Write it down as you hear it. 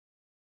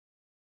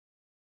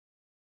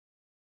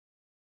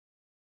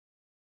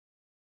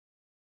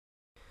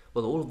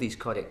Well, all of these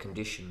cardiac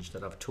conditions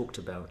that I've talked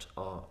about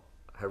are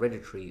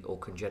hereditary or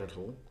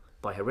congenital.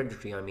 By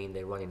hereditary, I mean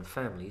they run in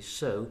families.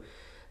 So,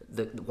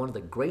 one of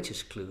the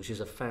greatest clues is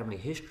a family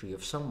history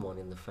of someone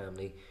in the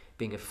family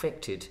being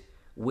affected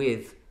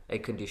with a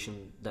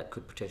condition that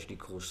could potentially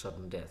cause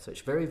sudden death. So,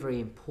 it's very,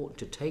 very important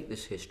to take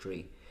this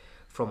history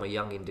from a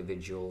young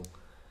individual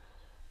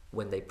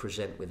when they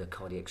present with a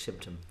cardiac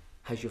symptom.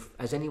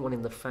 Has anyone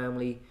in the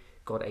family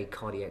got a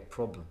cardiac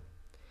problem?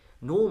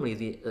 Normally,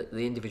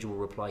 the individual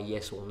will reply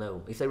yes or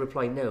no. If they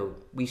reply no,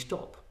 we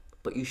stop.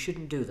 But you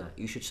shouldn't do that.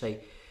 You should say,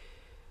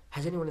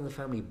 has anyone in the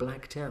family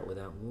blacked out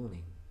without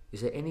warning?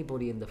 Is there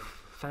anybody in the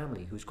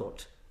family who's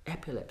got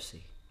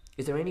epilepsy?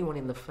 Is there anyone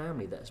in the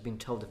family that has been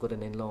told they've got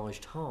an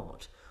enlarged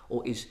heart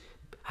or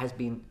has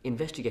been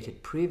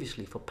investigated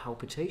previously for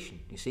palpitation?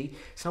 You see,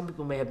 some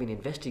people may have been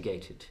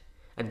investigated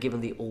and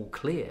given the all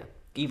clear,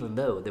 even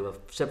though there were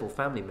several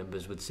family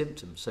members with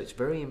symptoms. So it's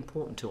very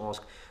important to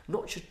ask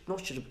not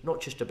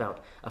just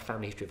about a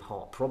family history of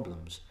heart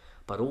problems,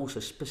 but also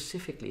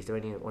specifically, is there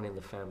anyone in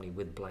the family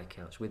with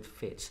blackouts, with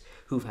fits,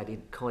 who've had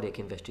cardiac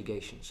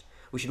investigations?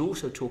 We should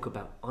also talk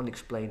about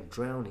unexplained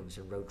drownings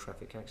and road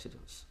traffic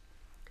accidents.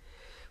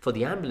 For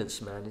the ambulance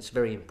man, it's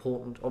very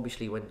important,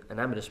 obviously, when an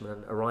ambulance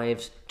man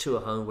arrives to a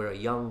home where a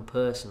young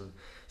person's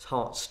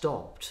heart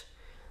stopped,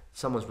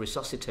 someone's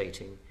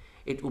resuscitating,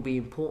 it will be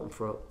important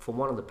for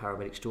one of the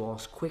paramedics to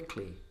ask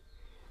quickly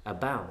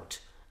about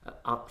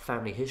a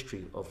family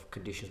history of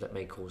conditions that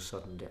may cause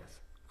sudden death.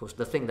 Of course,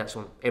 the thing that's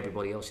on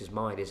everybody else's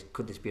mind is,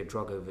 could this be a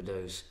drug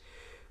overdose?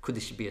 Could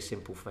this be a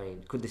simple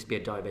faint? Could this be a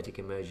diabetic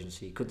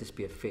emergency? Could this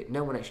be a fit?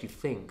 No one actually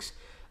thinks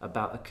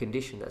about a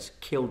condition that's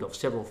killed off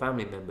several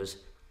family members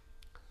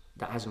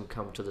that hasn't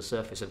come to the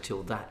surface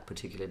until that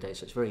particular day.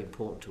 So it's very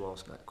important to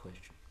ask that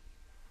question.